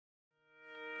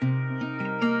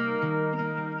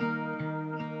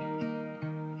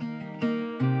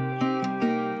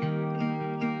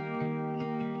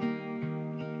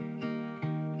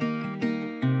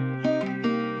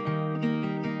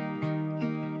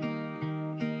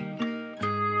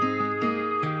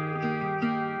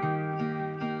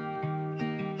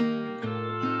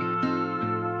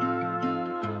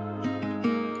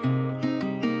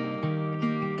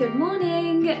Good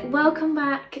morning, welcome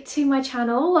back to my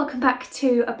channel, welcome back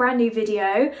to a brand new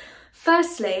video.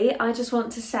 Firstly, I just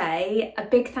want to say a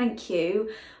big thank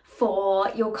you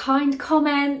for your kind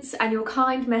comments and your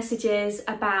kind messages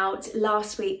about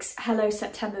last week's Hello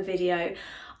September video.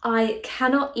 I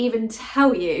cannot even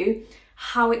tell you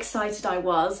how excited I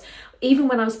was. Even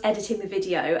when I was editing the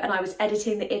video and I was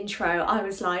editing the intro, I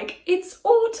was like, it's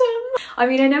autumn. I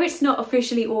mean, I know it's not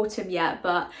officially autumn yet,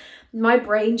 but my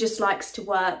brain just likes to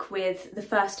work with the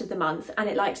first of the month and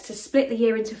it likes to split the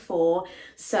year into 4.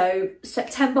 So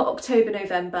September, October,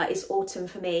 November is autumn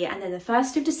for me. And then the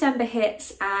 1st of December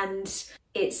hits and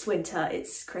it's winter,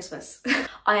 it's Christmas.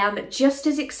 I am just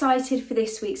as excited for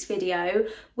this week's video.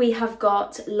 We have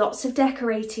got lots of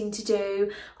decorating to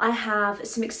do. I have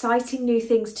some exciting new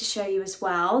things to show you as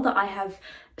well that I have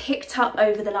picked up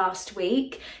over the last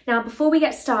week. Now, before we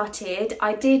get started,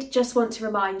 I did just want to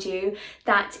remind you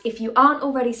that if you aren't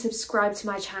already subscribed to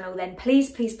my channel, then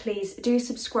please do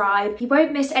subscribe. You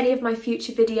won't miss any of my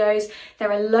future videos.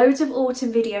 There are loads of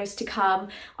autumn videos to come.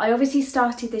 I obviously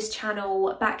started this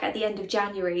channel back at the end of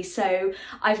January, so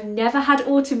I've never had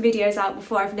autumn videos out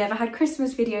before. I've never had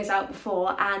Christmas videos out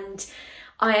before, and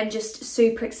I am just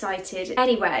super excited.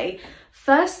 Anyway,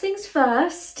 first things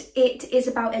first, it is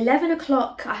about 11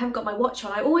 o'clock. I haven't got my watch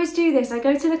on. I always do this. I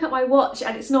go to look at my watch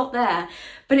and it's not there,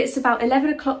 but it's about 11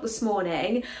 o'clock this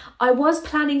morning. I was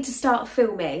planning to start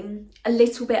filming a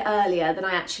little bit earlier than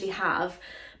I actually have,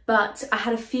 but I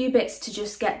had a few bits to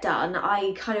just get done.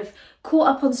 I kind of caught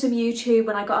up on some YouTube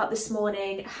when I got up this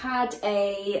morning, had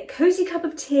a cozy cup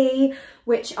of tea,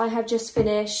 which I have just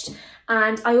finished.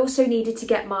 And I also needed to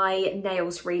get my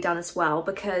nails redone as well,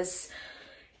 because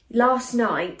last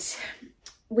night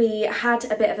we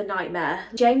had a bit of a nightmare.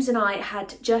 James and I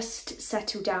had just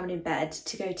settled down in bed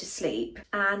to go to sleep.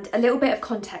 And a little bit of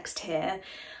context here,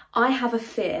 I have a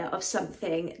fear of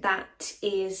something that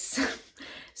is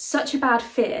such a bad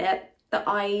fear that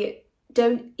I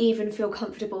don't even feel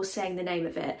comfortable saying the name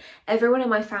of it. Everyone in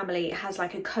my family has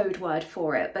like a code word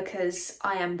for it because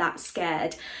I am that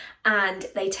scared, and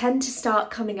they tend to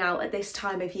start coming out at this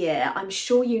time of year. I'm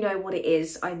sure you know what it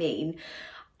is I mean.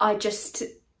 I just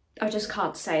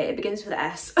can't say it. It begins with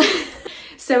S.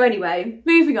 So anyway,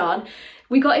 moving on.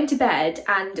 We got into bed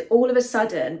and all of a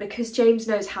sudden, because James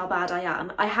knows how bad I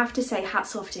am, I have to say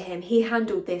hats off to him. He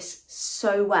handled this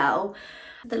so well.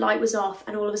 The light was off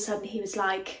and all of a sudden he was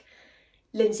like,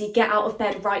 Lyndsey, get out of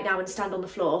bed right now and stand on the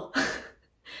floor.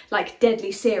 Like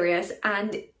deadly serious.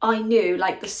 And I knew,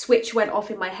 like, the switch went off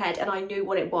in my head and I knew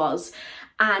what it was.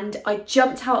 And I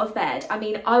jumped out of bed. I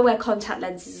mean, I wear contact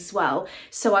lenses as well,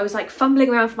 so I was like fumbling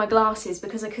around for my glasses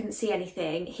because I couldn't see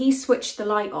anything. He switched the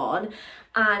light on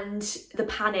and the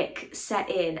panic set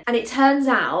in. And it turns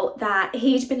out that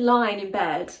he'd been lying in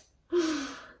bed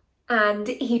and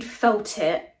he'd felt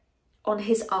it on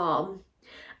his arm.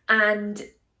 And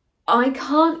I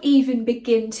can't even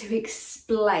begin to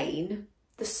explain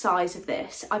the size of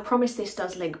this. I promise this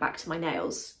does link back to my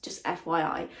nails, just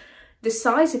FYI. The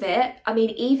size of it, I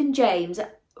mean, even James,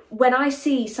 when I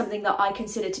see something that I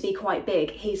consider to be quite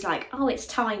big, he's like, oh, it's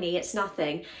tiny, it's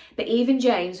nothing. But even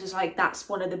James was like, that's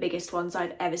one of the biggest ones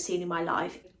I've ever seen in my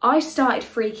life. I started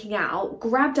freaking out,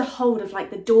 grabbed a hold of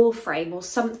like the door frame or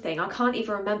something. I can't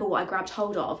even remember what I grabbed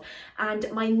hold of.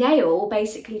 And my nail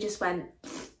basically just went.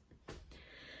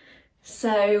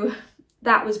 So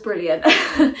that was brilliant.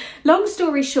 Long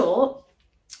story short,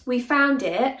 we found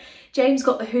it. James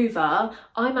got the Hoover.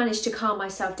 I managed to calm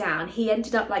myself down. He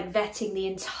ended up like vetting the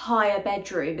entire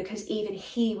bedroom because even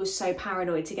he was so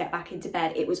paranoid to get back into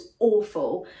bed. It was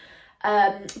awful.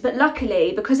 But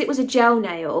luckily, because it was a gel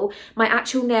nail, my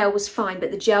actual nail was fine,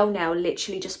 but the gel nail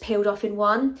literally just peeled off in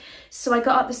one. So I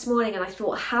got up this morning and I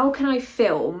thought, how can I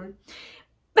film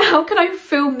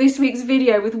this week's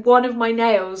video with one of my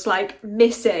nails like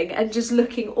missing and just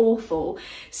looking awful?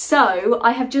 So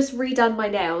I have just redone my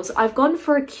nails. I've gone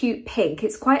for a cute pink.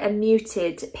 It's quite a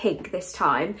muted pink this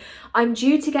time. I'm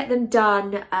due to get them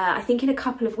done, I think in a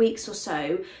couple of weeks or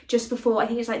so, just before, I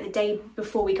think it's like the day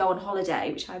before we go on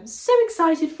holiday, which I'm so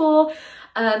excited for.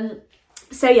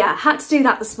 So yeah, had to do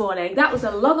that this morning. That was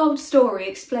a long old story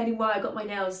explaining why I got my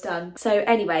nails done. So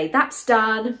anyway, that's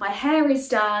done. My hair is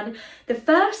done. The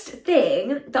first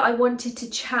thing that I wanted to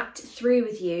chat through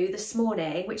with you this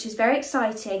morning, which is very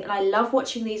exciting, and I love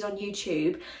watching these on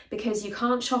YouTube because you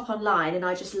can't shop online and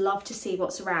I just love to see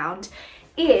what's around,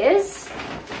 is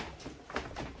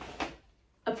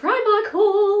a Primark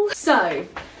haul. So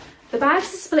the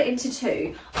bags are split into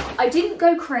 2. I didn't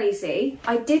go crazy.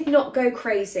 I did not go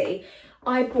crazy.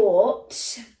 I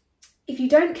bought, if you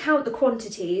don't count the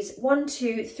quantities, 1,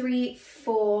 2, 3,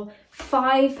 4,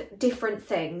 5 different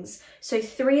things. So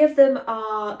 3 of them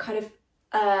are kind of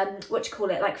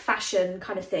like fashion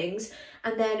kind of things,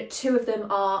 and then 2 of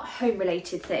them are home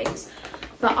related things.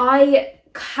 But I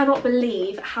cannot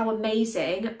believe how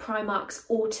amazing Primark's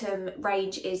autumn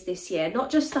range is this year. Not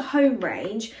just the home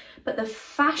range, but the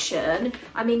fashion.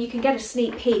 I mean, you can get a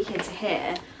sneak peek into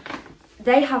here.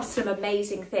 They have some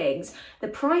amazing things. The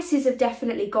prices have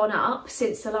definitely gone up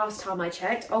since the last time I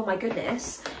checked. Oh my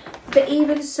goodness. But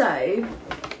even so,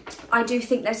 I do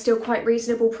think they're still quite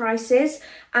reasonable prices.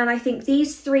 And I think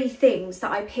these 3 things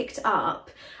that I picked up,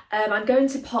 I'm going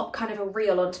to pop kind of a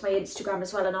reel onto my Instagram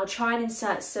as well, and I'll try and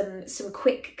insert some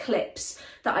quick clips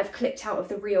that I've clipped out of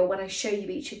the reel when I show you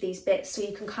each of these bits, so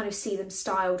you can kind of see them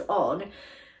styled on.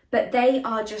 But they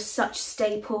are just such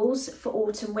staples for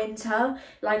autumn winter.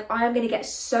 Like, I am going to get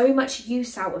so much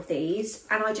use out of these,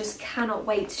 and I just cannot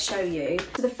wait to show you.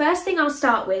 So the first thing I'll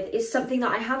start with is something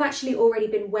that I have actually already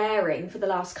been wearing for the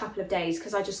last couple of days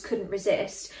because I just couldn't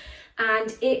resist.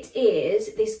 And it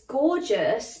is this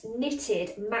gorgeous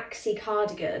knitted maxi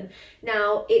cardigan.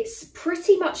 Now, it's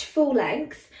pretty much full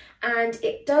length, and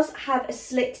it does have a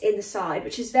slit in the side,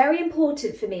 which is very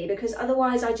important for me because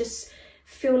otherwise I just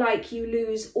feel like you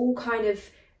lose all kind of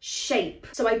shape.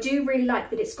 So I do really like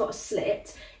that it's got a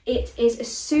slit. It is a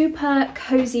super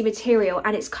cozy material,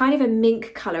 and it's kind of a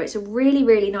mink colour. It's a really,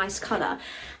 really nice colour.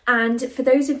 And for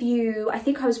those of you, I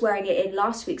think I was wearing it in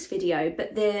last week's video,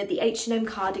 but the H&M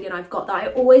cardigan I've got that I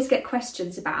always get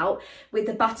questions about with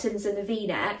the buttons and the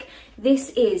V-neck, this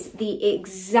is the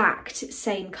exact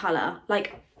same colour.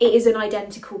 Like, it is an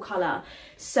identical colour.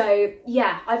 So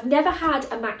yeah, I've never had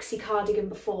a maxi cardigan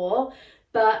before,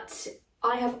 but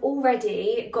I have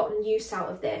already gotten use out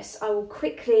of this. I will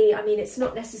quickly, I mean, it's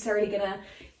not necessarily gonna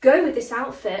go with this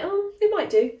outfit. Oh, it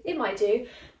might do,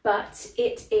 but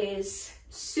it is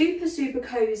super, super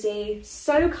cozy,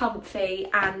 so comfy,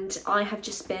 and I have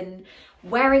just been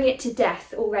wearing it to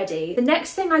death already. The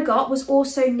next thing I got was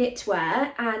also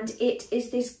knitwear, and it is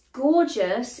this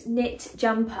gorgeous knit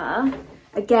jumper.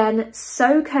 Again,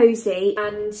 so cozy,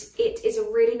 and it is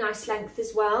a really nice length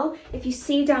as well. If you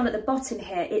see down at the bottom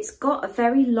here, it's got a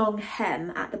very long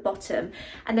hem at the bottom,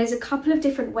 and there's a couple of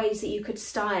different ways that you could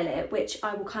style it, which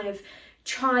I will kind of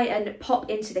try and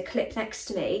pop into the clip next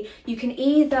to me. You can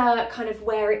either kind of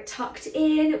wear it tucked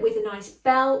in with a nice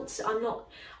belt. I'm not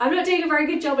doing a very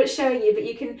good job at showing you, but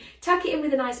you can tuck it in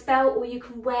with a nice belt, or you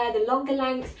can wear the longer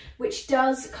length, which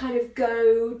does kind of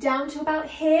go down to about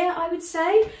here, I would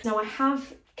say. Now, I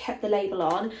have kept the label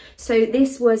on. So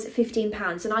this was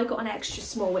 £15, and I got an extra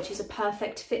small, which is a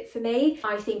perfect fit for me.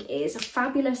 I think it is a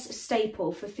fabulous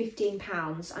staple for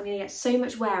 £15. I'm going to get so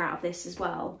much wear out of this as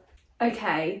well.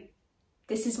 Okay.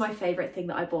 This is my favourite thing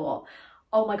that I bought.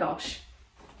 Oh my gosh.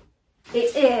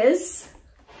 It is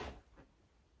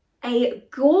a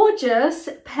gorgeous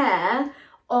pair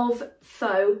of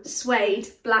faux suede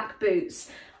black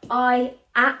boots. I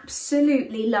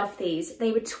absolutely love these.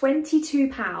 They were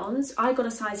 £22. I got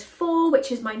a size 4,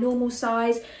 which is my normal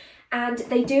size. And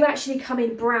they do actually come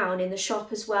in brown in the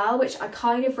shop as well, which I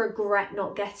kind of regret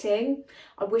not getting.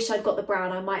 I wish I'd got the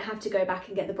brown. I might have to go back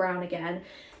and get the brown again.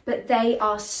 But they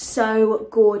are so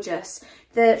gorgeous.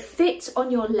 The fit on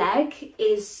your leg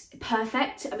is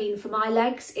perfect. I mean, for my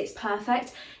legs, it's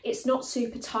perfect. It's not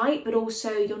super tight, but also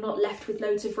you're not left with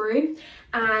loads of room.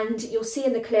 And you'll see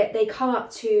in the clip, they come up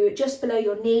to just below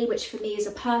your knee, which for me is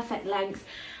a perfect length.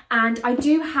 And I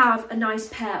do have a nice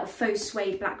pair of faux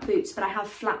suede black boots, but I have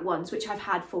flat ones, which I've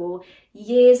had for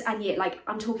years and years. Like,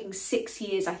 I'm talking 6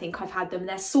 years, I think I've had them.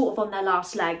 They're sort of on their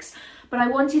last legs. But I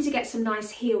wanted to get some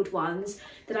nice heeled ones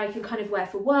that I can kind of wear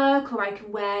for work, or I can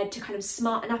wear to kind of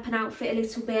smarten up an outfit a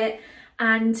little bit.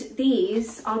 And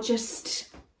these are just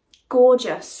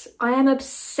gorgeous. I am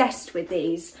obsessed with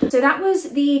these. So that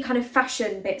was the kind of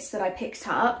fashion bits that I picked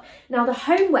up. Now the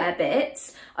homeware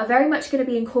bits are very much going to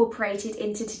be incorporated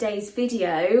into today's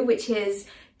video, which is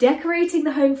decorating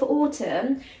the home for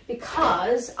autumn,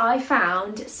 because I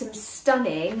found some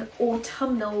stunning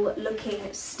autumnal looking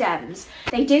stems.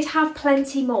 They did have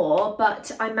plenty more,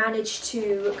 but I managed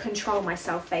to control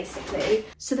myself basically.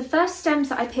 So the first stems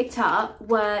that I picked up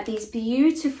were these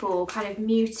beautiful kind of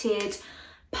muted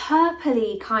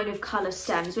purpley kind of colour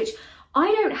stems, which I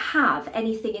don't have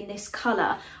anything in this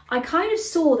colour. I kind of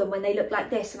saw them when they looked like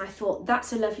this and I thought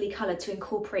that's a lovely colour to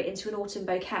incorporate into an autumn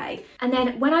bouquet. And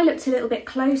then when I looked a little bit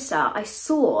closer, I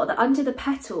saw that under the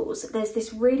petals, there's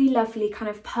this really lovely kind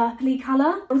of purpley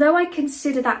colour. Although I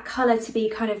consider that colour to be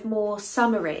kind of more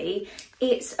summery,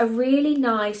 it's a really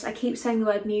nice, I keep saying the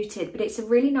word muted, but it's a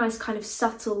really nice kind of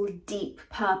subtle, deep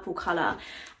purple colour.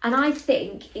 And I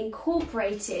think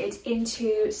incorporated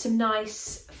into some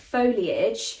nice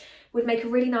foliage would make a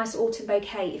really nice autumn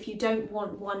bouquet if you don't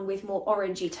want one with more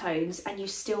orangey tones and you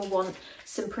still want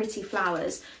some pretty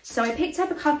flowers. So I picked up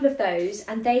a couple of those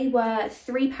and they were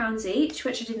 £3 each,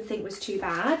 which I didn't think was too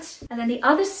bad. And then the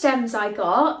other stems I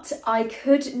got, I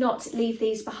could not leave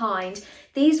these behind.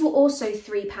 These were also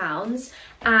 £3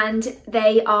 and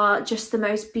they are just the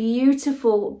most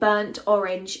beautiful burnt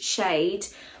orange shade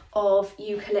of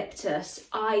eucalyptus.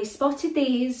 I spotted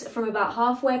these from about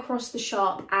halfway across the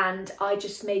shop and I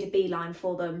just made a beeline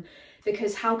for them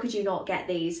because how could you not get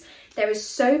these? There is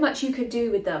so much you could do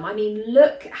with them. I mean,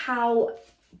 look how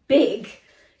big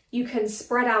you can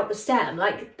spread out the stem.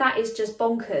 Like, that is just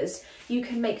bonkers. You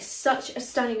can make such a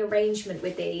stunning arrangement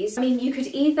with these. I mean, you could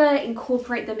either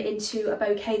incorporate them into a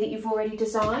bouquet that you've already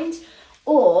designed,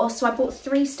 or, so I bought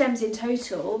 3 stems in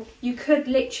total, you could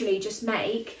literally just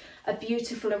make a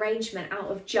beautiful arrangement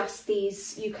out of just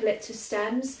these eucalyptus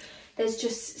stems. There's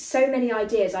just so many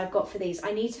ideas I've got for these.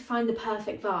 I need to find the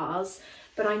perfect vase,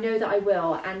 but I know that I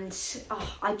will. And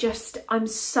oh, I'm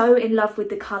so in love with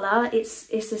the colour.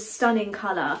 It's a stunning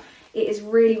colour. It is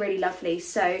really, really lovely.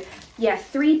 So yeah,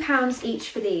 £3 each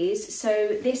for these.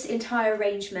 So this entire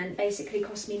arrangement basically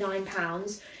cost me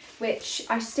 £9, which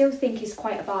I still think is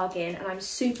quite a bargain, and I'm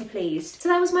super pleased. So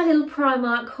that was my little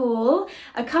Primark haul.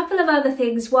 A couple of other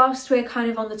things whilst we're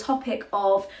kind of on the topic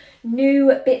of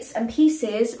new bits and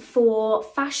pieces for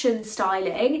fashion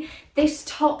styling. This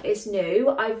top is new.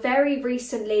 I very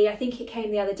recently, I think it came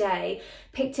the other day,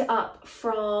 picked it up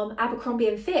from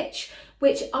Abercrombie & Fitch,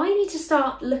 which I need to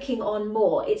start looking on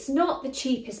more. It's not the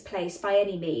cheapest place by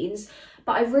any means,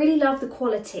 but I really love the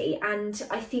quality, and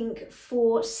I think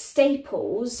for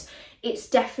staples, it's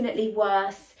definitely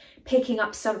worth picking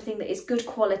up something that is good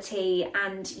quality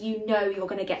and you know you're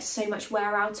going to get so much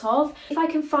wear out of. If I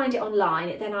can find it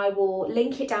online, then I will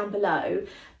link it down below,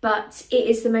 but it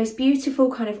is the most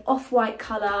beautiful kind of off-white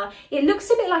colour. It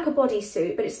looks a bit like a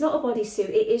bodysuit, but it's not a bodysuit,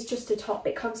 it is just a top.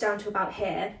 It comes down to about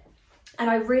here. And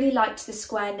I really liked the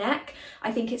square neck.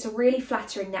 I think it's a really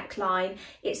flattering neckline.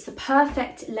 It's the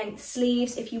perfect length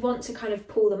sleeves. If you want to kind of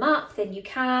pull them up, then you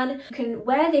can. You can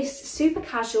wear this super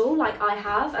casual like I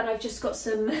have, and I've just got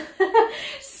some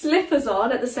slippers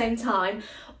on at the same time.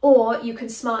 Or you can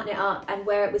smarten it up and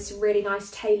wear it with some really nice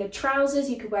tailored trousers.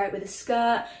 You could wear it with a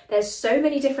skirt. There's so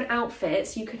many different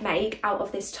outfits you could make out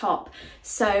of this top.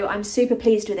 So I'm super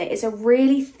pleased with it. It's a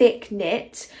really thick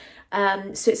knit.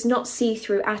 So it's not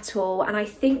see-through at all, and I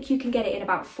think you can get it in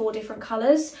about 4 different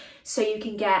colours. So you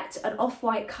can get an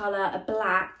off-white colour, a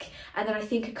black, and then I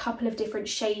think a couple of different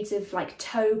shades of like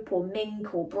taupe or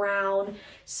mink or brown.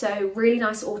 So really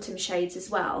nice autumn shades as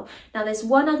well. Now there's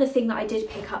one other thing that I did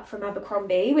pick up from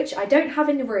Abercrombie, which I don't have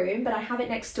in the room, but I have it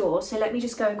next door. So let me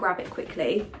just go and grab it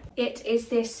quickly. It is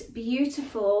this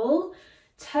beautiful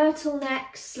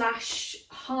turtleneck /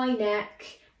 high neck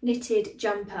knitted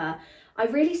jumper. I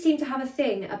really seem to have a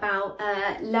thing about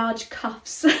large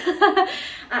cuffs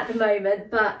at the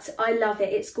moment, but I love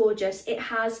it. It's gorgeous. It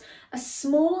has a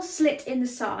small slit in the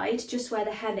side, just where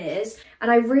the hem is,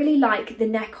 and I really like the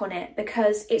neck on it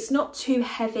because it's not too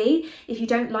heavy. If you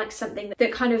don't like something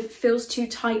that kind of feels too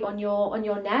tight on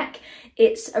your neck,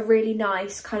 it's a really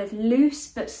nice kind of loose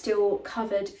but still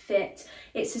covered fit.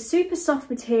 It's a super soft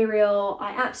material.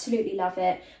 I absolutely love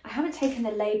it. I haven't taken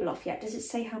the label off yet. Does it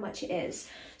say how much it is?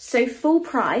 So full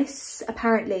price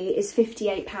apparently is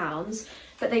 £58,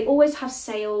 but they always have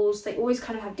sales. They always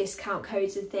kind of have discount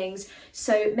codes and things.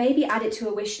 So maybe add it to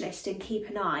a wish list and keep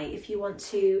an eye if you want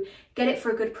to get it for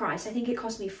a good price. I think it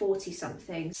cost me 40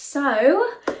 something. So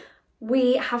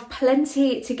we have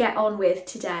plenty to get on with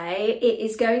today. It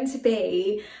is going to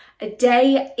be a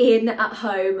day in at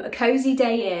home, a cozy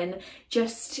day in,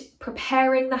 just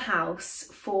preparing the house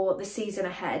for the season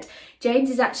ahead.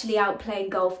 James is actually out playing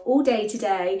golf all day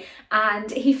today and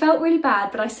he felt really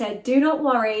bad, but I said, do not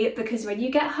worry, because when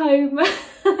you get home,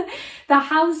 the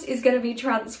house is going to be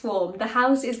transformed. The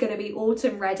house is going to be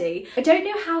autumn ready. I don't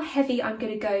know how heavy I'm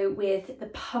going to go with the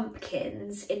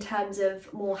pumpkins in terms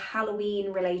of more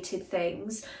Halloween related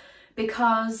things,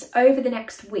 because over the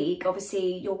next week,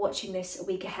 obviously you're watching this a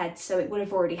week ahead, so it will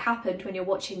have already happened when you're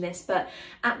watching this, but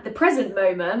at the present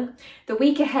moment, the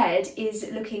week ahead is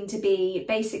looking to be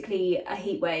basically a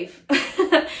heat wave.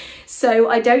 So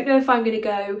I don't know if I'm going to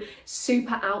go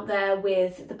super out there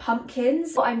with the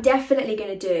pumpkins. What I'm definitely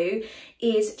going to do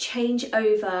is change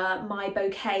over my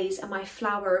bouquets and my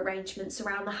flower arrangements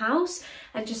around the house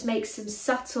and just make some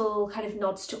subtle kind of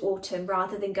nods to autumn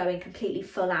rather than going completely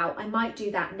full out. I might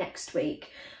do that next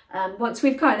week. Once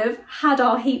we've kind of had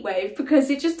our heat wave, because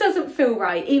it just doesn't feel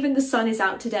right. Even the sun is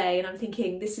out today and I'm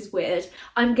thinking this is weird.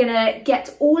 I'm gonna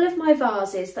get all of my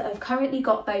vases that have currently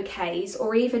got bouquets,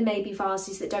 or even maybe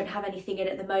vases that don't have anything in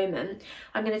at the moment.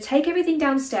 I'm gonna take everything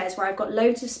downstairs where I've got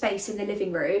loads of space in the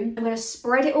living room. I'm gonna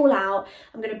spread it all out.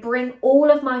 I'm gonna bring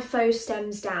all of my faux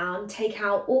stems down, take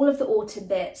out all of the autumn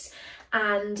bits,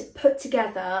 and put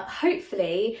together,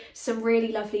 hopefully, some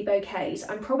really lovely bouquets.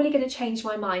 I'm probably going to change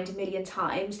my mind a million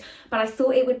times, but I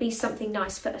thought it would be something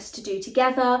nice for us to do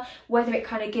together, whether it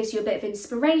kind of gives you a bit of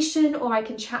inspiration or I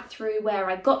can chat through where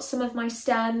I got some of my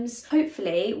stems.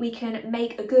 Hopefully we can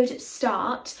make a good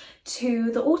start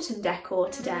to the autumn decor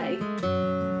today.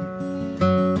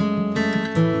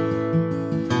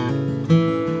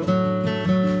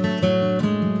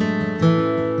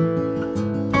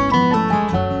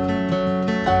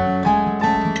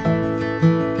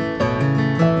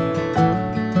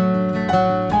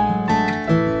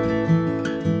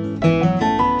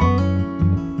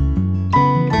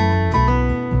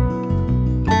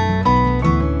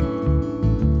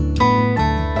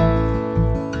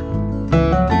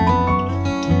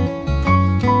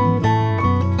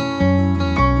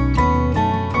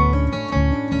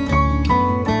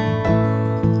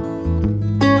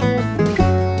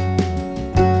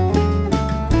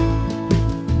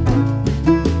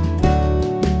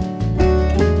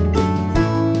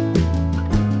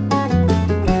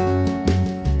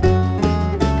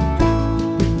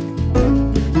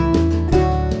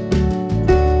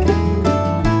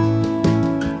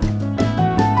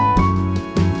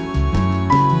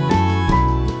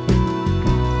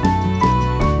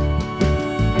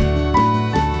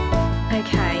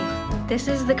 This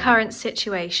is the current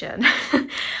situation.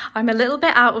 I'm a little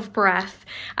bit out of breath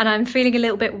and I'm feeling a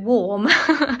little bit warm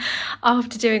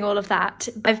after doing all of that.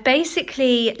 I've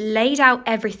basically laid out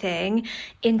everything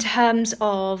in terms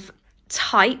of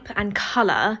type and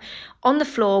colour on the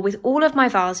floor with all of my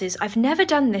vases. I've never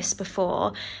done this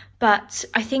before, but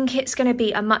I think it's going to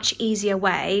be a much easier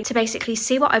way to basically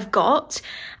see what I've got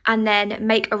and then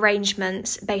make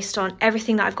arrangements based on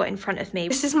everything that I've got in front of me.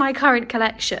 This is my current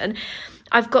collection.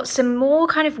 I've got some more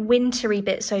kind of wintry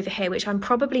bits over here, which I'm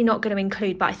probably not going to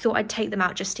include, but I thought I'd take them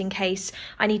out just in case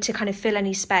I need to kind of fill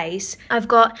any space. I've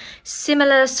got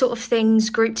similar sort of things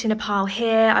grouped in a pile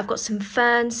here. I've got some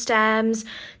fern stems,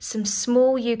 some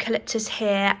small eucalyptus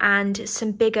here, and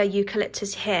some bigger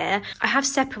eucalyptus here. I have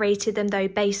separated them though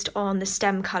based on the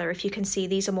stem colour. If you can see,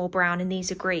 these are more brown and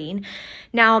these are green.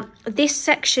 Now, this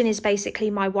section is basically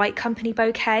my White Company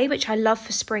bouquet, which I love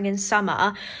for spring and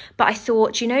summer, but I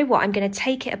thought, you know what, I'm going to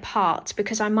take it apart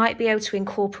because I might be able to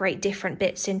incorporate different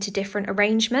bits into different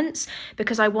arrangements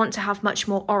because I want to have much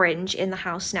more orange in the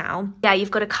house now. Yeah, you've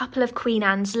got a couple of Queen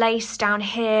Anne's lace down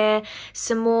here,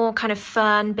 some more kind of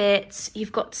fern bits.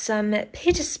 You've got some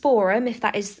Pittosporum, if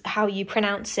that is how you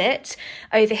pronounce it,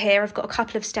 over here. I've got a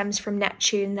couple of stems from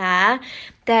Neptune there.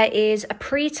 There is a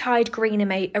pre-tied green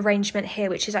arrangement here,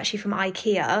 which is actually from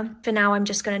IKEA. For now, I'm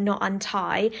just going to not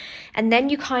untie. And then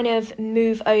you kind of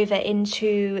move over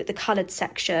into the coloured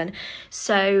section.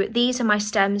 So these are my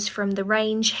stems from the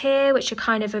range here, which are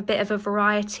kind of a bit of a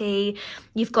variety.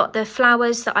 You've got the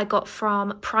flowers that I got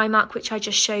from Primark, which I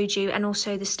just showed you, and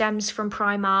also the stems from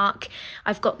Primark.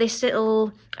 I've got this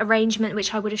little arrangement,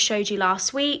 which I would have showed you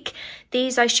last week.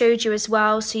 These I showed you as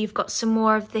well. So you've got some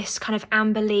more of this kind of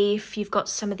amber leaf. You've got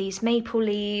some of these maple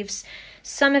leaves,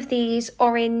 some of these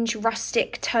orange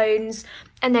rustic tones,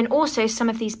 and then also some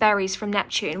of these berries from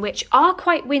Neptune, which are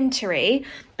quite wintry,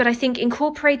 but I think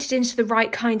incorporated into the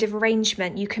right kind of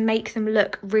arrangement, you can make them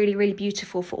look really, really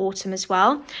beautiful for autumn as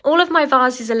well. All of my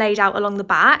vases are laid out along the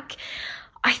back.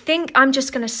 I think I'm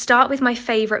just going to start with my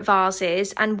favourite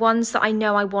vases and ones that I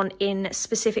know I want in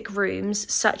specific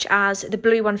rooms, such as the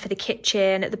blue one for the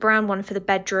kitchen, the brown one for the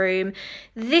bedroom,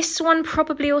 this one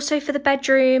probably also for the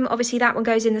bedroom. Obviously that one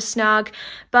goes in the snug,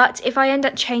 but if I end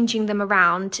up changing them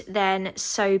around, then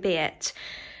so be it.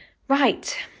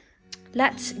 Right,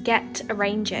 let's get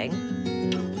arranging.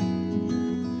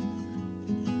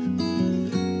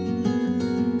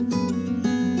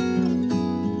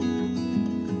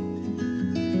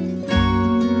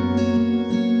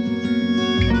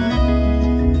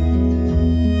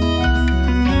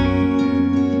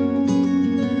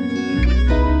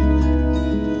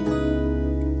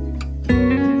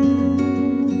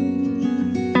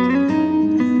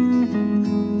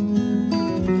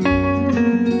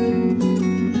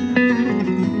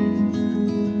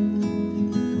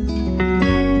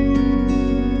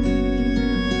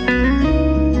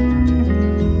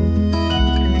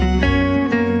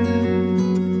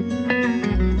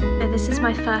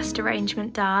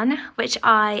 arrangement done, which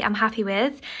I am happy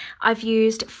with. I've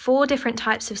used 4 different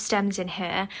types of stems in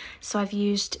here. So I've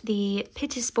used the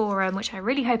Pittosporum, which I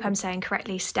really hope I'm saying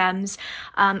correctly, stems.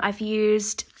 I've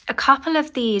used a couple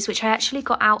of these, which I actually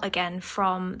got out again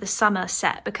from the summer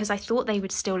set because I thought they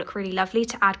would still look really lovely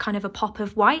to add kind of a pop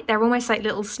of white. They're almost like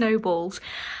little snowballs.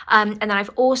 And then I've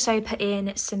also put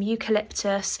in some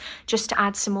eucalyptus just to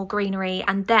add some more greenery.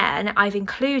 And then I've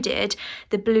included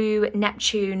the blue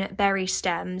Neptune berry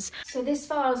stems. So this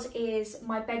vase is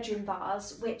my bedroom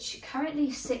vase, which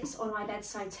currently sits on my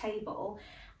bedside table.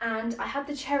 And I had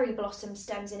the cherry blossom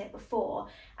stems in it before,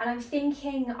 and I'm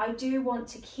thinking I do want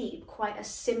to keep quite a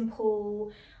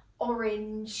simple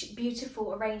orange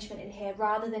beautiful arrangement in here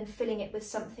rather than filling it with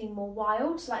something more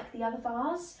wild like the other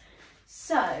vase.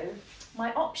 So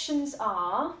my options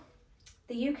are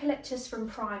the eucalyptus from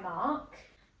Primark,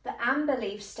 the amber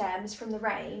leaf stems from the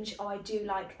range. Oh, I do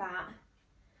like that.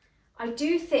 I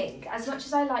do think, as much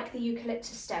as I like the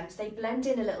eucalyptus stems, they blend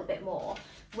in a little bit more,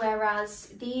 whereas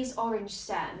these orange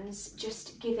stems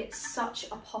just give it such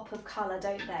a pop of colour,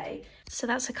 don't they? So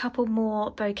that's a couple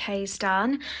more bouquets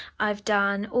done. I've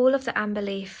done all of the amber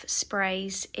leaf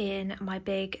sprays in my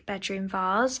big bedroom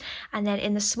vase, and then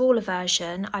in the smaller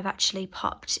version I've actually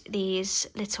popped these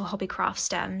little hobbycraft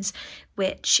stems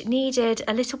which needed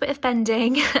a little bit of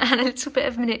bending and a little bit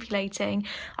of manipulating.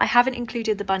 I haven't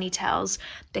included the bunny tails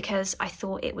because I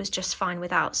thought it was just fine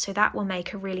without, so that will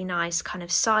make a really nice kind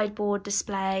of sideboard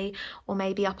display, or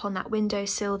maybe up on that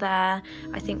windowsill there.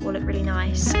 I think will look really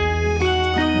nice.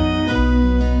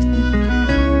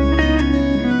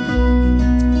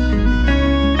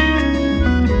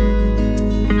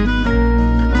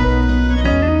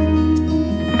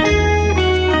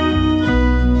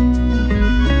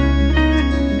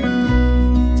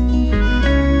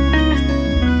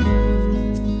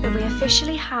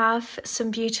 Have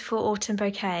some beautiful autumn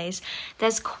bouquets.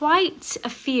 There's quite a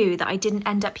few that I didn't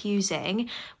end up using,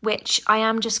 which I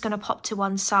am just going to pop to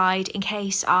one side in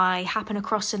case I happen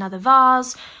across another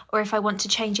vase or if I want to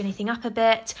change anything up a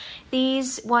bit.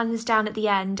 These ones down at the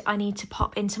end I need to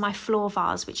pop into my floor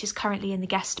vase, which is currently in the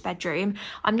guest bedroom.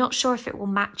 I'm not sure if it will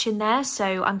match in there,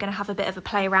 so I'm going to have a bit of a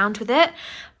play around with it.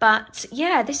 But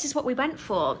yeah, this is what we went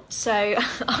for. So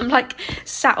I'm like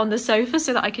sat on the sofa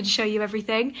so that I can show you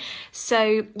everything.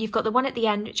 So you've got the one at the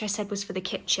end, which I said was for the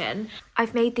kitchen.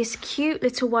 I've made this cute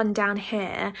little one down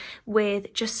here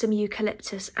with just some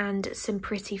eucalyptus and some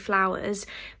pretty flowers,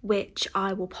 which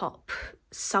I will pop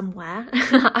somewhere.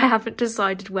 I haven't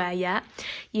decided where yet.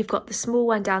 You've got the small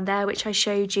one down there, which I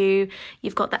showed you.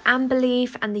 You've got the amber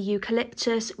leaf and the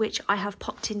eucalyptus, which I have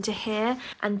popped into here.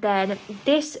 And then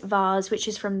this vase, which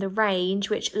is from the range,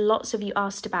 which lots of you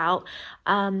asked about.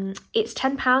 It's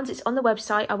 £10. It's on the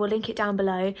website. I will link it down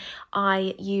below.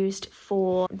 I used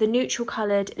for the neutral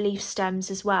coloured leaf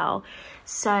stems as well.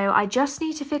 So I just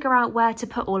need to figure out where to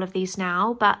put all of these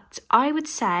now, but I would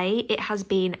say it has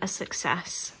been a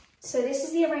success. So this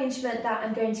is the arrangement that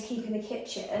I'm going to keep in the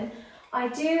kitchen. I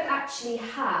do actually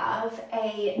have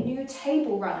a new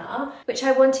table runner, which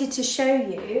I wanted to show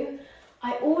you.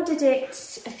 I ordered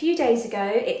it a few days ago.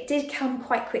 It did come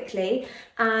quite quickly,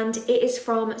 and it is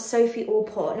from Sophie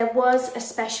Allport. There was a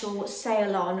special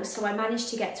sale on, so I managed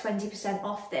to get 20%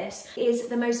 off this. It is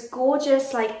the most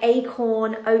gorgeous like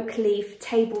acorn oak leaf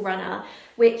table runner,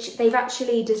 which they've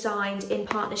actually designed in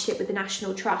partnership with the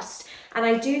National Trust. And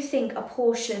I do think a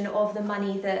portion of the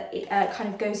money that kind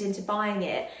of goes into buying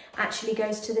it actually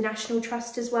goes to the National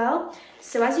Trust as well.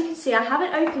 So as you can see, I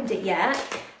haven't opened it yet,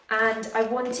 and I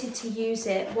wanted to use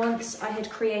it once I had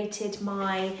created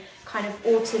my kind of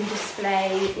autumn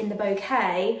display in the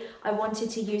bouquet. I wanted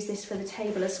to use this for the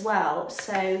table as well.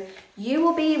 So you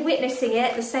will be witnessing it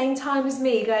at the same time as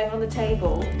me going on the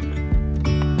table.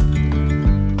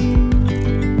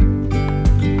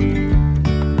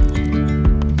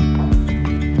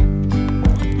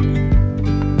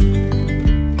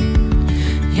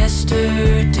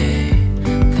 Yesterday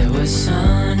there was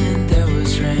sun and there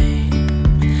was rain,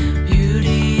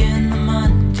 beauty in the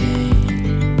mundane.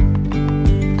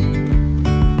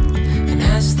 And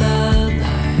as the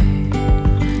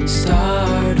light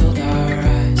startled our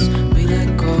eyes, we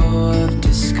let go of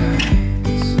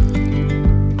disguise.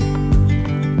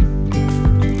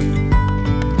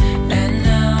 And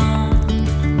now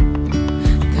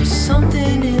there's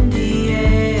something in the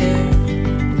air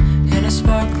and a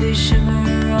sparkly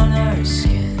shimmer on our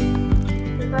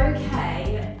skin. The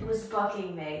bouquet was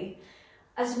bugging me.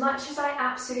 As much as I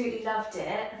absolutely loved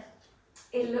it,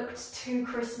 it looked too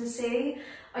Christmassy.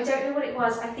 I don't know what it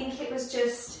was. I think it was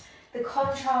just the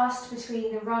contrast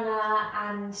between the runner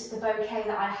and the bouquet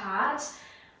that I had.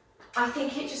 I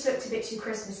think it just looked a bit too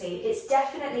Christmassy. It's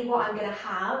definitely what I'm going to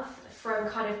have from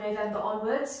kind of November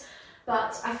onwards,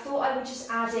 but I thought I would just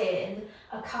add in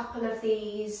a couple of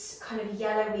these kind of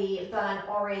yellowy burnt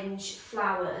orange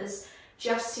flowers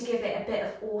just to give it a bit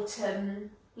of autumn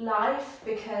life,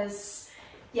 because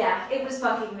yeah, it was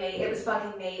bugging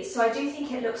me, so I do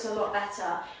think it looks a lot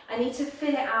better. I need to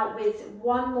fill it out with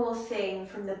one more thing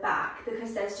from the back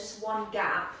because there's just one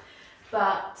gap,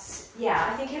 but yeah,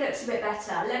 I think it looks a bit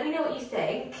better. Let me know what you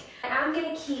think. I am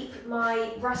going to keep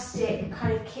my rustic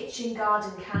kind of kitchen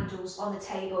garden candles on the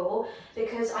table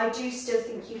because I do still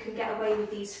think you can get away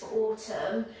with these for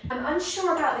autumn. I'm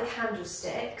unsure about the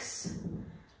candlesticks.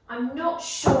 I'm not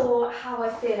sure how I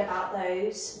feel about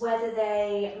those, whether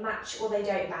they match or they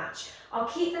don't match. I'll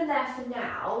keep them there for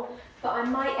now, but I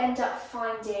might end up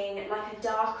finding like a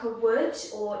darker wood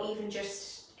or even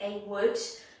just a wood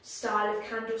style of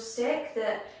candlestick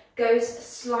that goes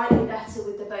slightly better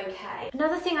with the bouquet.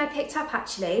 Another thing I picked up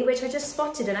actually, which I just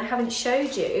spotted and I haven't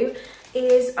showed you,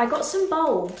 is I got some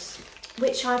bulbs,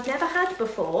 which I've never had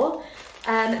before.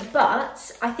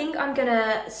 But I think I'm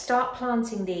gonna start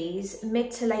planting these mid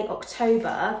to late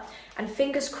October, and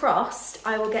fingers crossed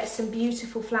I will get some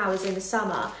beautiful flowers in the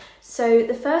summer. So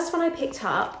the first one I picked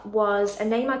up was a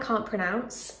name I can't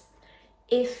pronounce,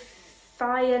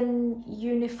 Iphian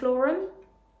uniflorum,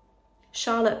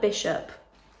 Charlotte Bishop,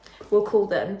 we'll call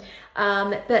them.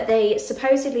 But they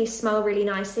supposedly smell really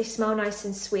nice. They smell nice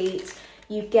and sweet.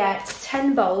 You get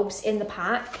 10 bulbs in the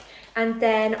pack. And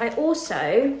then I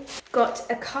also got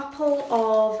a couple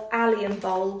of allium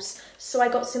bulbs. So I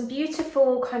got some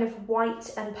beautiful kind of white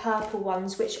and purple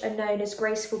ones, which are known as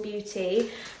Graceful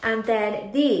Beauty. And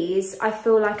then these, I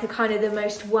feel like, are kind of the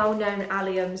most well-known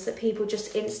alliums that people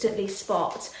just instantly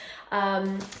spot.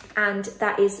 And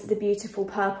that is the beautiful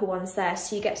purple ones there.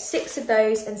 So you get 6 of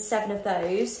those and 7 of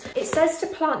those. It says to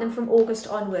plant them from August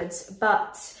onwards,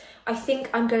 but I think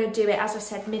I'm going to do it, as I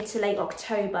said, mid to late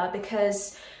October,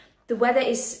 because the weather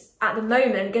is at the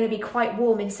moment going to be quite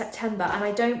warm in September, and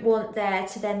I don't want there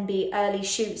to then be early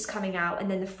shoots coming out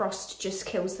and then the frost just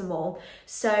kills them all.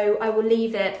 So I will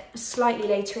leave it slightly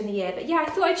later in the year. But yeah, I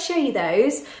thought I'd show you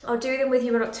those. I'll do them with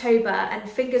you in October, and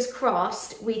fingers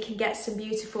crossed we can get some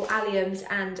beautiful alliums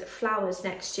and flowers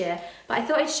next year. But I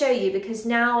thought I'd show you because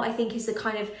now I think is the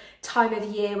kind of time of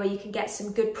year where you can get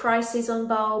some good prices on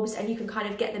bulbs, and you can kind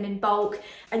of get them in bulk,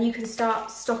 and you can start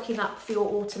stocking up for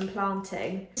your autumn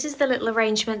planting. This is the little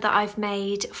arrangement that I've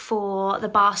made for the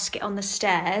basket on the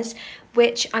stairs,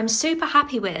 which I'm super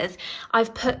happy with.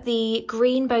 I've put the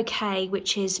green bouquet,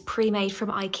 which is pre-made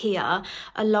from IKEA,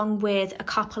 along with a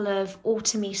couple of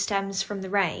autumny stems from the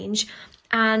range.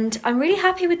 And I'm really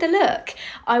happy with the look.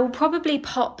 I will probably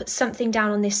pop something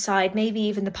down on this side, maybe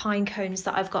even the pine cones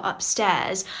that I've got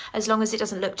upstairs, as long as it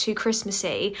doesn't look too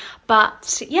Christmassy.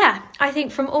 But yeah, I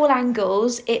think from all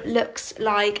angles, it looks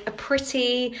like a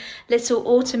pretty little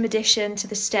autumn addition to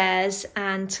the stairs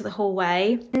and to the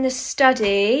hallway. In the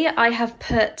study, I have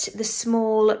put the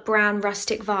small brown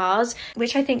rustic vase,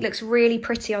 which I think looks really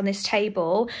pretty on this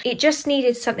table. It just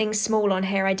needed something small on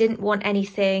here. I didn't want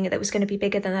anything that was going to be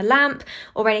bigger than a lamp,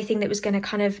 or anything that was going to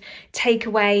kind of take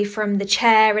away from the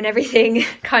chair and everything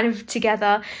kind of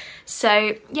together.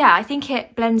 So yeah, I think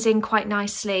it blends in quite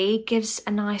nicely, gives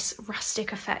a nice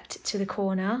rustic effect to the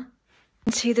corner.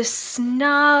 To the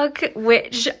snug,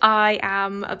 which I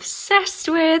am obsessed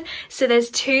with. So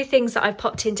there's 2 things that I've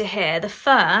popped into here. The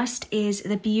first is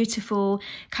the beautiful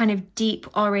kind of deep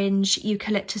orange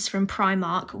eucalyptus from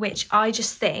Primark, which I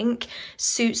just think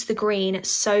suits the green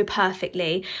so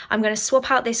perfectly. I'm going to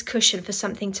swap out this cushion for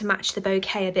something to match the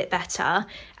bouquet a bit better.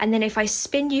 And then if I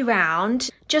spin you round,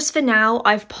 just for now,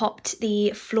 I've popped the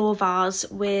floor vase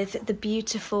with the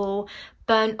beautiful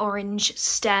burnt orange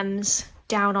stems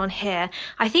down on here.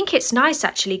 I think it's nice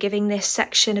actually giving this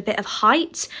section a bit of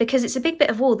height, because it's a big bit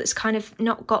of wall that's kind of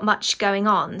not got much going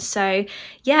on. So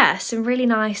yeah, some really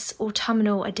nice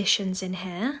autumnal additions in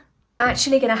here. I'm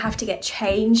actually gonna have to get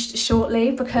changed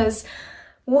shortly, because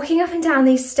walking up and down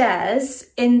these stairs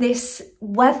in this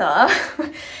weather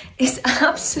is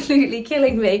absolutely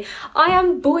killing me. I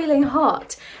am boiling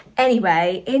hot.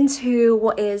 Anyway, into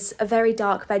what is a very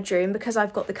dark bedroom, because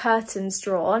I've got the curtains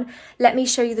drawn. Let me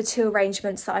show you the 2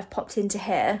 arrangements that I've popped into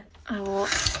here. I will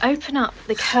open up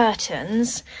the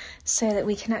curtains so that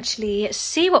we can actually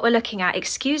see what we're looking at.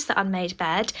 Excuse the unmade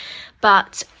bed,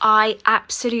 but I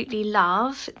absolutely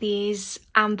love these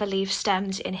amber leaf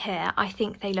stems in here. I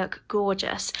think they look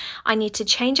gorgeous. I need to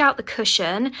change out the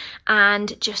cushion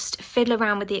and just fiddle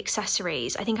around with the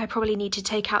accessories. I think I probably need to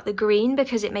take out the green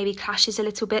because it maybe clashes a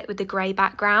little bit with the grey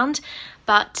background,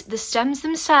 but the stems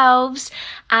themselves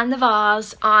and the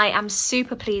vase I am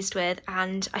super pleased with,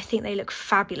 and I think they look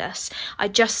fabulous. I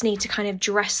just need to kind of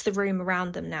dress the room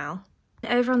around them now.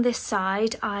 Over on this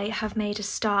side, I have made a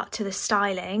start to the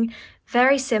styling.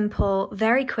 Very simple,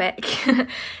 very quick.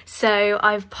 So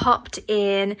I've popped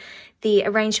in the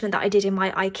arrangement that I did in my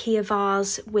IKEA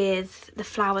vase with the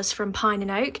flowers from Pine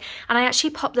and Oak, and I actually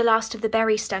popped the last of the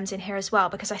berry stems in here as well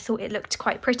because I thought it looked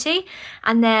quite pretty.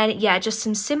 And then yeah, just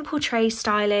some simple tray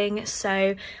styling.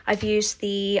 So I've used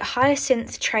the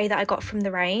hyacinth tray that I got from the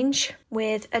range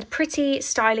with a pretty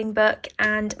styling book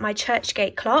and my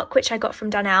churchgate clock, which I got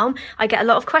from Dunelm. I get a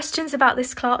lot of questions about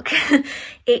this clock.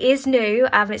 It is new,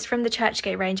 it's from the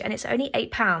churchgate range and it's only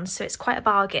 £8, so it's quite a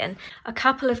bargain. A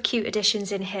couple of cute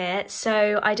additions in here.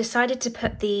 So I decided to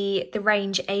put the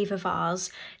range Ava vase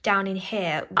down in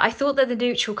here. I thought that the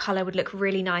neutral colour would look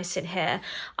really nice in here.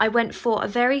 I went for a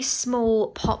very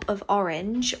small pop of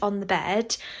orange on the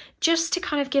bed, just to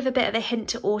kind of give a bit of a hint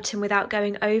to autumn without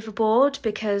going overboard,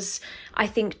 because I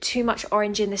think too much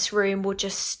orange in this room will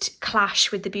just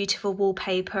clash with the beautiful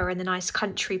wallpaper and the nice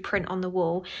country print on the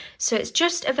wall. So it's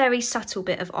just a very subtle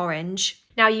bit of orange.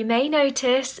 Now you may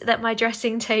notice that my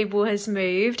dressing table has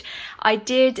moved. I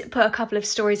did put a couple of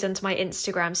stories onto my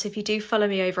Instagram, so if you do follow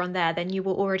me over on there then you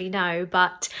will already know,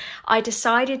 but I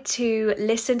decided to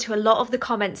listen to a lot of the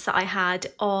comments that I had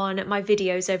on my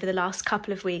videos over the last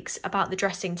couple of weeks about the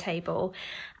dressing table,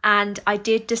 and I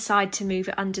did decide to move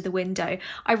it under the window.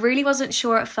 I really wasn't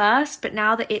sure at first, but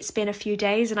now that it's been a few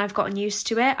days and I've gotten used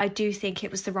to it, I do think it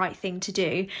was the right thing to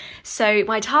do. So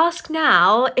my task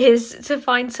now is to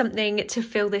find something to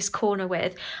fill this corner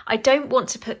with. I don't want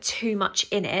to put too much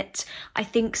in it. I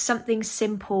think something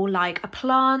simple like a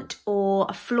plant or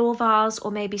a floor vase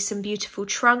or maybe some beautiful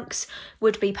trunks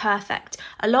would be perfect.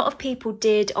 A lot of people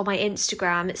did on my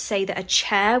Instagram say that a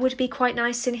chair would be quite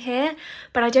nice in here,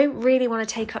 but I don't really want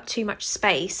to take up too much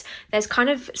space. There's kind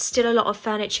of still a lot of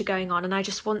furniture going on and I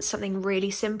just want something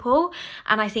really simple,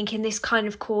 and I think in this kind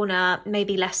of corner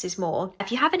maybe less is more.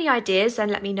 If you have any ideas then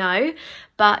let me know,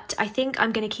 but I think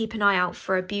I'm going to keep an eye out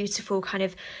for a beautiful kind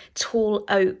of tall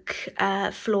oak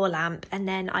floor lamp, and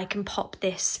then I can pop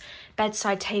this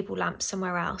bedside table lamp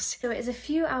somewhere else. So it is a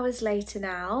few hours later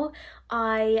now.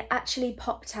 I actually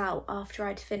popped out after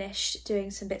I'd finished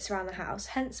doing some bits around the house,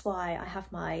 hence why I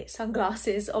have my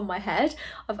sunglasses on my head.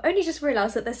 I've only just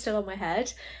realised that they're still on my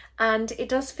head, and it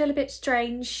does feel a bit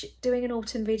strange doing an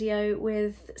autumn video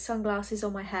with sunglasses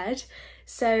on my head.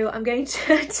 So I'm going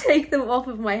to take them off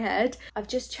of my head. I've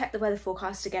just checked the weather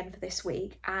forecast again for this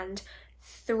week, and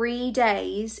 3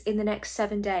 days in the next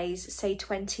 7 days say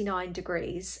 29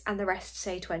 degrees and the rest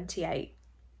say 28.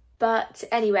 But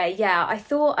anyway, yeah, I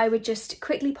thought I would just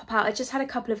quickly pop out. I just had a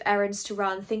couple of errands to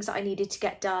run, things that I needed to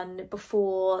get done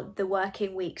before the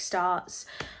working week starts.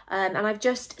 And I've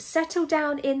just settled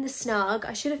down in the snug.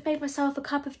 I should have made myself a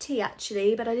cup of tea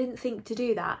actually, but I didn't think to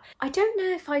do that. I don't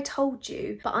know if I told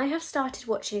you, but I have started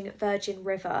watching Virgin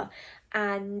River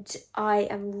and I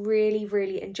am really,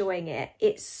 really enjoying it.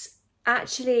 It's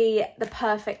actually the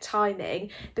perfect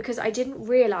timing because I didn't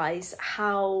realise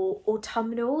how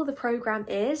autumnal the programme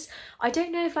is. I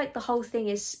don't know if like the whole thing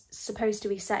is supposed to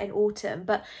be set in autumn,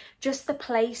 but just the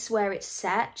place where it's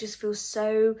set just feels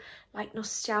so like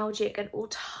nostalgic and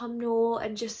autumnal,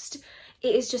 and just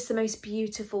it is just the most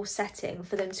beautiful setting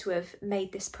for them to have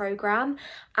made this programme.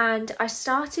 And I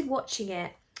started watching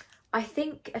it I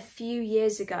think a few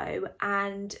years ago,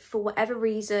 and for whatever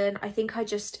reason I think I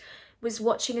just was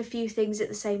watching a few things at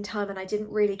the same time and I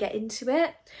didn't really get into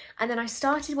it. And then I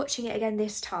started watching it again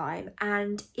this time,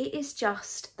 and it is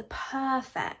just the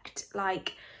perfect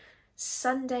like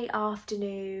Sunday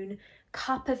afternoon,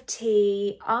 cup of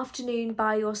tea, afternoon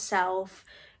by yourself,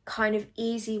 kind of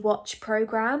easy watch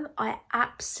programme. I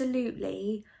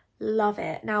absolutely love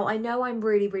it. Now I know I'm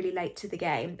really, really late to the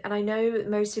game, and I know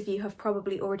most of you have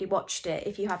probably already watched it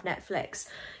if you have Netflix,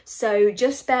 so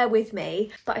just bear with me,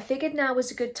 but I figured now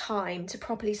was a good time to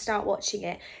properly start watching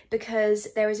it because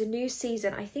there is a new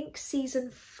season, I think season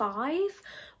 5,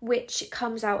 which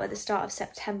comes out at the start of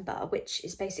September, which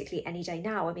is basically any day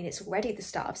now. I mean, it's already the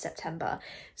start of September.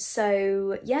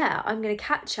 So yeah, I'm going to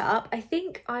catch up. I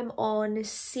think I'm on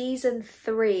season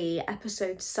 3,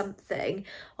 episode something.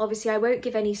 Obviously, I won't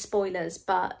give any spoilers,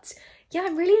 but yeah,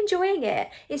 I'm really enjoying it.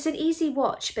 It's an easy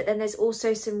watch, but then there's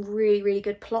also some really, really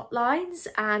good plot lines,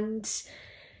 and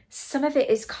Some of it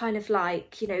is kind of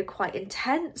like, you know, quite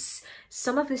intense.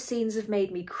 Some of the scenes have made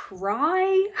me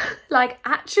cry, like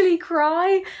actually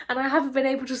cry, and I haven't been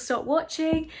able to stop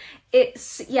watching.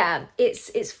 It's, yeah,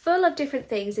 it's full of different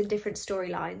things and different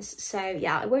storylines. So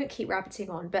yeah, I won't keep rabbiting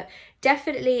on, but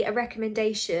definitely a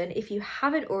recommendation if you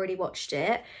haven't already watched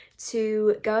it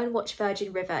to go and watch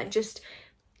Virgin River and just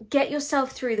get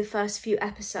yourself through the first few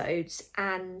episodes,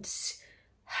 and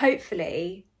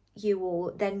hopefully you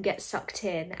will then get sucked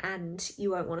in and you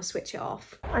won't want to switch it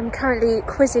off. I'm currently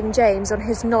quizzing James on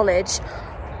his knowledge.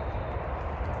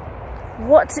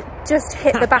 What just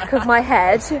hit the back of my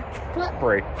head?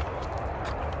 Blackberry.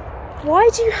 Why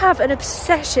do you have an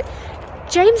obsession?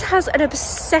 James has an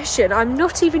obsession, I'm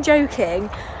not even joking,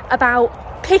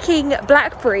 about picking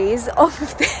blackberries off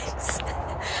of this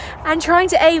and trying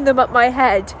to aim them at my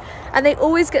head, and they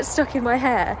always get stuck in my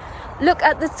hair. Look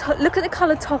at the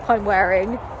coloured top I'm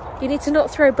wearing. You need to not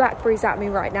throw blackberries at me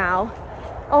right now.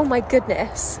 Oh my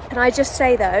goodness. Can I just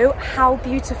say though, how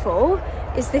beautiful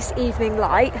is this evening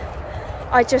light?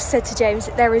 I just said to James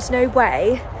that there is no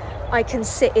way I can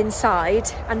sit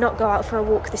inside and not go out for a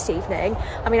walk this evening.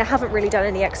 I mean, I haven't really done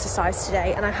any exercise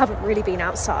today and I haven't really been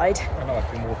outside. I know,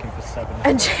 I've been walking for 7 hours.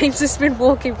 And James has been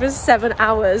walking for 7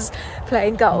 hours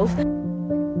playing golf.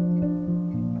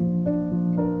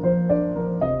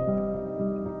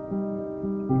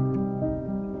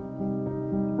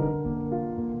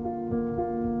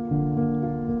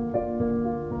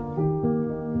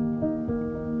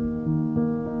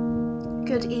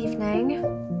 Good evening.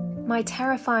 My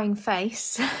terrifying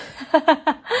face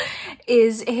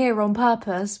is here on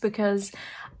purpose because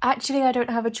actually I don't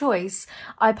have a choice.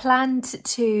 I planned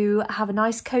to have a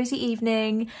nice cozy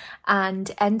evening and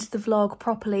end the vlog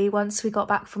properly once we got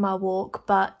back from our walk,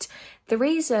 but the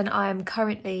reason I am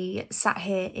currently sat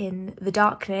here in the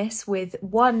darkness with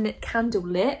one candle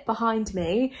lit behind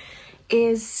me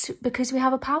is because we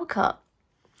have a power cut.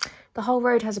 The whole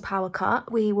road has a power cut.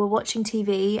 We were watching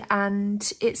TV and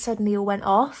it suddenly all went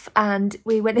off and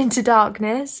we went into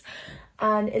darkness,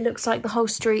 and it looks like the whole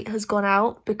street has gone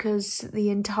out because the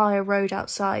entire road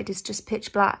outside is just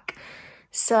pitch black.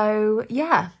 So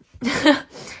yeah,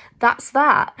 that's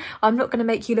that. I'm not going to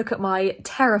make you look at my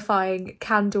terrifying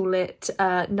candlelit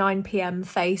 9 PM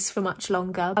face for much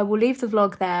longer. I will leave the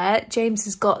vlog there. James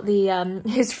has got the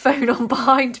his phone on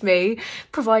behind me,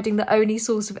 providing the only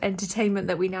source of entertainment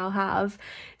that we now have.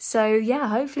 So yeah,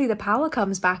 hopefully the power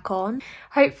comes back on.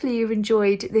 Hopefully you've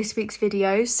enjoyed this week's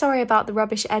video. Sorry about the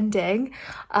rubbish ending.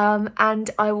 And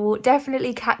I will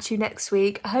definitely catch you next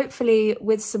week, hopefully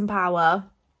with some power.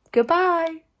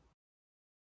 Goodbye.